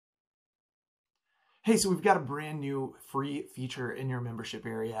Hey, so we've got a brand new free feature in your membership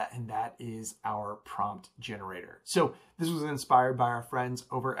area, and that is our prompt generator. So this was inspired by our friends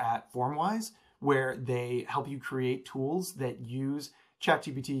over at Formwise, where they help you create tools that use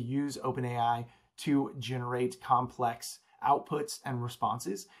ChatGPT, use OpenAI to generate complex outputs and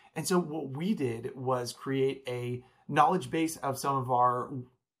responses. And so what we did was create a knowledge base of some of our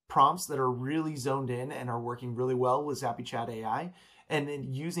prompts that are really zoned in and are working really well with ZappyChat AI. And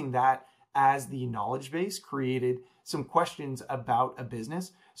then using that as the knowledge base, created some questions about a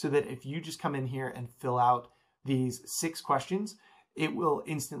business so that if you just come in here and fill out these 6 questions, it will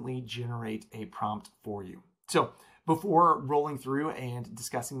instantly generate a prompt for you. So before rolling through and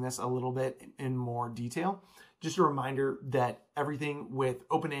discussing this a little bit in more detail, just a reminder that everything with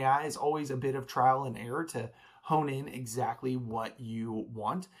OpenAI is always a bit of trial and error to hone in exactly what you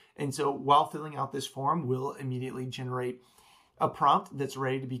want. And so while filling out this form, we'll immediately generate a prompt that's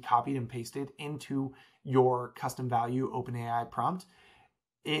ready to be copied and pasted into your custom value OpenAI prompt.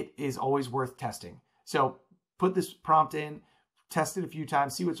 It is always worth testing. So put this prompt in, test it a few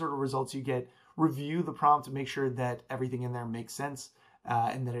times, see what sort of results you get, review the prompt to make sure that everything in there makes sense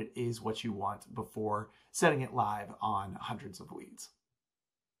and that it is what you want before setting it live on hundreds of leads.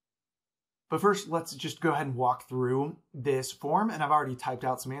 But first, let's just go ahead and walk through this form. And I've already typed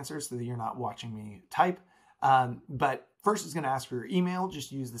out some answers so that you're not watching me type. But first, it's going to ask for your email.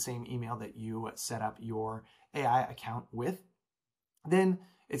 Just use the same email that you set up your AI account with. Then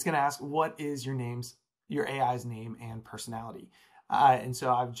it's going to ask, what is your AI's name and personality? And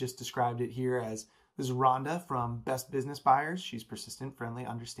so I've just described it here as, this is Rhonda from Best Business Buyers. She's persistent, friendly,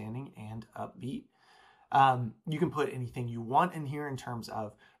 understanding, and upbeat. You can put anything you want in here in terms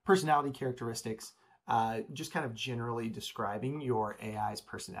of personality characteristics, just kind of generally describing your AI's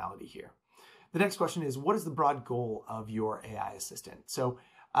personality here. The next question is, what is the broad goal of your AI assistant? So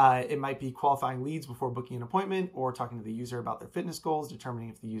it might be qualifying leads before booking an appointment, or talking to the user about their fitness goals, determining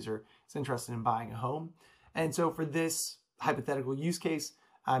if the user is interested in buying a home. And so for this hypothetical use case,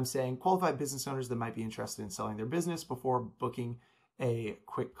 I'm saying qualified business owners that might be interested in selling their business before booking a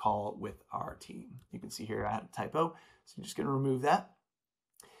quick call with our team. You can see here I had a typo, so I'm just going to remove that.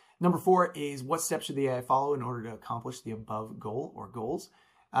 Number 4 is, what steps should the AI follow in order to accomplish the above goal or goals?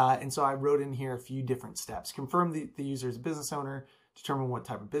 And so I wrote in here a few different steps. Confirm the user is a business owner, determine what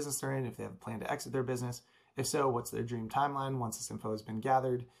type of business they're in, if they have a plan to exit their business. If so, what's their dream timeline? Once this info has been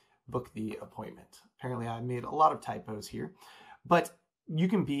gathered, book the appointment. Apparently I made a lot of typos here, but you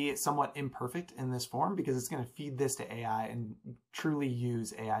can be somewhat imperfect in this form because it's going to feed this to AI and truly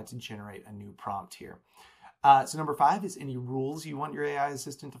use AI to generate a new prompt here. So number 5 is any rules you want your AI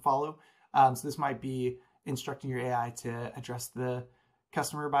assistant to follow. So this might be instructing your AI to address the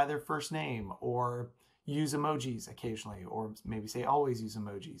customer by their first name, or use emojis occasionally, or maybe say always use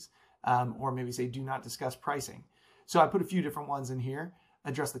emojis, or maybe say do not discuss pricing. So I put a few different ones in here.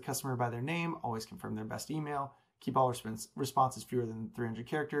 Address the customer by their name, always confirm their best email, keep all responses fewer than 300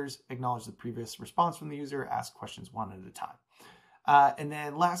 characters, acknowledge the previous response from the user, ask questions one at a time. And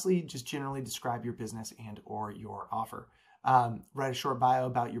then lastly, just generally describe your business and or your offer. Write a short bio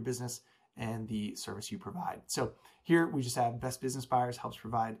about your business and the service you provide. So here we just have Best Business Buyers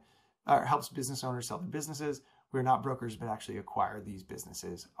helps business owners sell their businesses. We're not brokers, but actually acquire these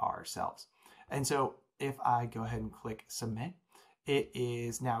businesses ourselves. And so if I go ahead and click submit, it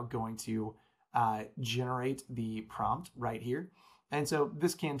is now going to generate the prompt right here. And so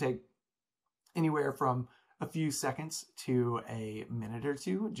this can take anywhere from a few seconds to a minute or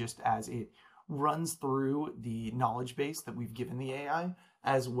two, just as it runs through the knowledge base that we've given the AI,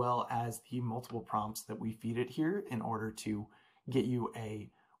 as well as the multiple prompts that we feed it here in order to get you a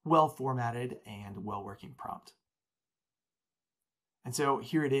well-formatted and well-working prompt. And so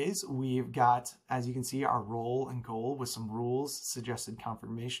here it is. We've got, as you can see, our role and goal with some rules, suggested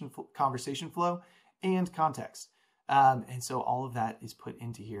conversation flow, and context. And so all of that is put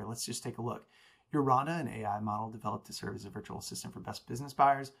into here. Let's just take a look. Your Rhonda, an AI model developed to serve as a virtual assistant for Best Business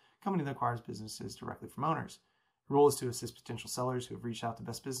Buyers, a company that acquires businesses directly from owners. Your role is to assist potential sellers who have reached out to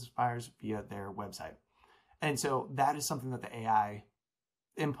Best Business Buyers via their website. And so that is something that the AI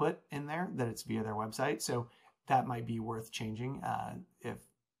input in there, that it's via their website. So that might be worth changing if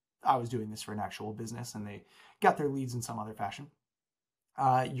I was doing this for an actual business and they got their leads in some other fashion.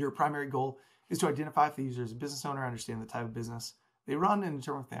 Your primary goal is to identify if the user is a business owner, understand the type of business they run, and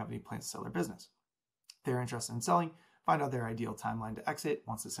determine if they have any plans to sell their business. If they're interested in selling, find out their ideal timeline to exit.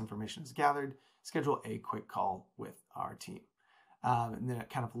 Once this information is gathered, schedule a quick call with our team. And then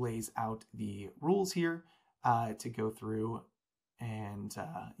it kind of lays out the rules here to go through and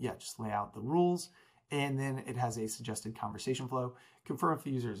just lay out the rules. And then it has a suggested conversation flow. Confirm if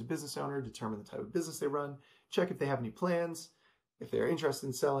the user is a business owner, determine the type of business they run, check if they have any plans, if they're interested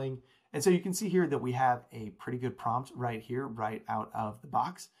in selling. And so you can see here that we have a pretty good prompt right here, right out of the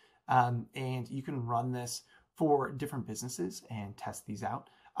box. And you can run this for different businesses and test these out.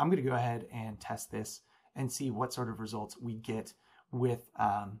 I'm going to go ahead and test this and see what sort of results we get with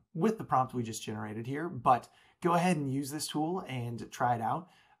the prompt we just generated here. But go ahead and use this tool and try it out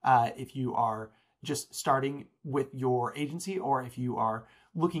if you are just starting with your agency, or if you are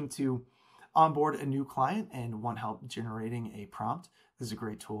looking to onboard a new client and want help generating a prompt. This is a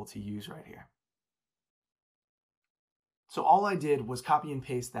great tool to use right here. So all I did was copy and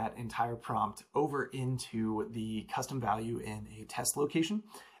paste that entire prompt over into the custom value in a test location.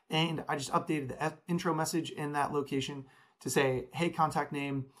 And I just updated the intro message in that location to say, hey, contact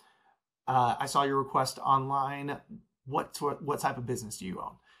name, I saw your request online. What type of business do you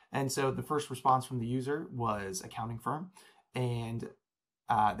own? And so the first response from the user was accounting firm. And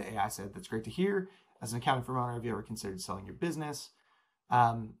the AI said, that's great to hear. As an accounting firm owner, have you ever considered selling your business?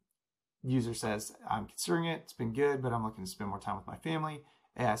 User says, I'm considering it. It's been good, but I'm looking to spend more time with my family.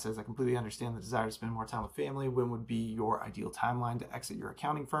 AI says, I completely understand the desire to spend more time with family. When would be your ideal timeline to exit your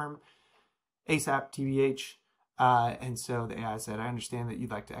accounting firm? ASAP, TBH. And so the AI said, I understand that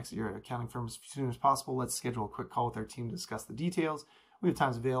you'd like to exit your accounting firm as soon as possible. Let's schedule a quick call with our team to discuss the details. We have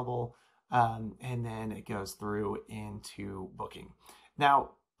times available. And then it goes through into booking.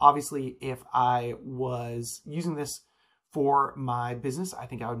 Now, obviously, if I was using this for my business, I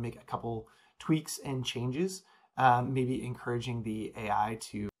think I would make a couple tweaks and changes, maybe encouraging the AI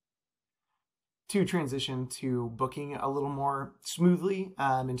to transition to booking a little more smoothly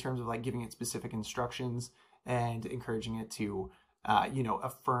in terms of like giving it specific instructions and encouraging it to,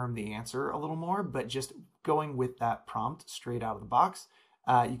 affirm the answer a little more, but just going with that prompt straight out of the box.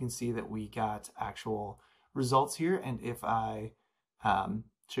 You can see that we got actual results here. And if I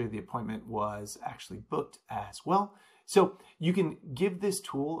show you, the appointment was actually booked as well. So you can give this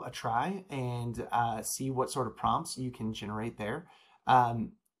tool a try and see what sort of prompts you can generate there.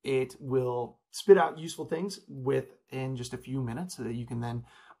 It will spit out useful things within just a few minutes so that you can then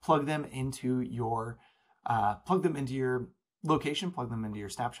plug them into your location, plug them into your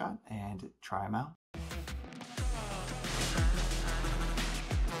snapshot, and try them out.